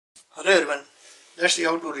Hello everyone, let's see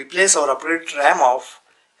how to replace or upgrade RAM of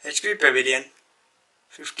HP Pavilion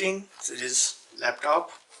 15 series laptop.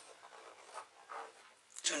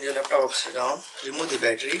 Turn your laptop upside down, remove the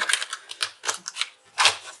battery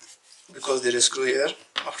because there is screw here.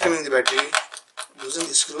 After removing the battery, loosen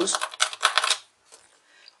the screws,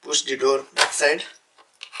 push the door back side,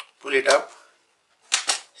 pull it up.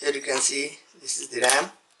 Here you can see this is the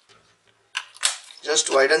RAM.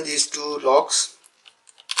 Just widen these two locks,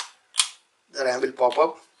 the RAM will pop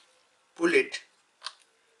up. Pull it,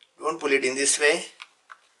 don't pull it in this way.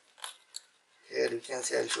 Here you can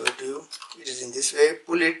see, I'll show it to you. It is in this way.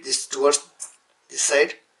 Pull it this towards this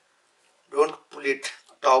side. Don't pull it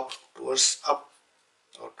top towards up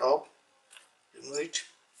or top. Remove it.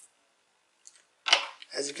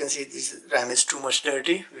 As you can see, this RAM is too much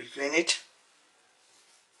dirty. We'll clean it.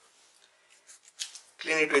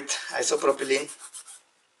 Clean it with isopropylene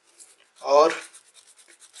or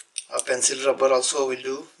a pencil rubber also will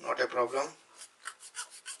do, not a problem.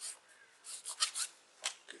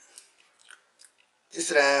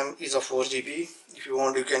 This RAM is of 4 GB. If you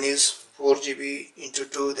want, you can use 4 GB into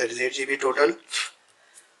 2, that is 8 GB total.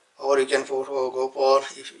 Or you can go for,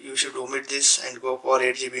 if you should omit this and go for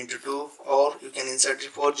 8 GB into 2, or you can insert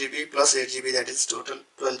 4 GB plus 8 GB, that is total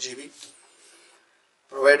 12 GB.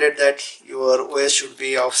 Provided that your OS should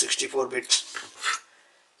be of 64 bits.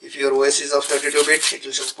 If your OS is of 32 bits, it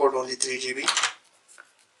will support only 3 GB.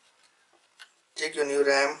 Take your new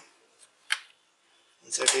RAM,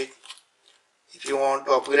 insert it. If you want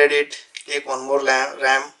to upgrade it, take one more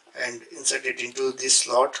RAM and insert it into this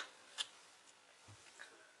slot.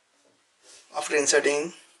 After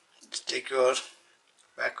inserting, take your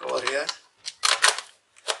back over here,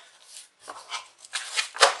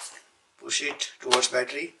 push it towards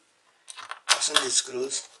battery, fasten the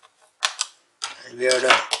screws, and we are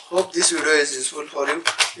done. Hope this video is useful for you.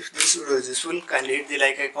 If this video is useful, kindly hit the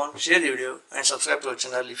like icon, share the video and subscribe to our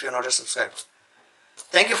channel if you are not a subscriber.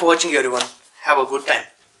 Thank you for watching everyone. Have a good time.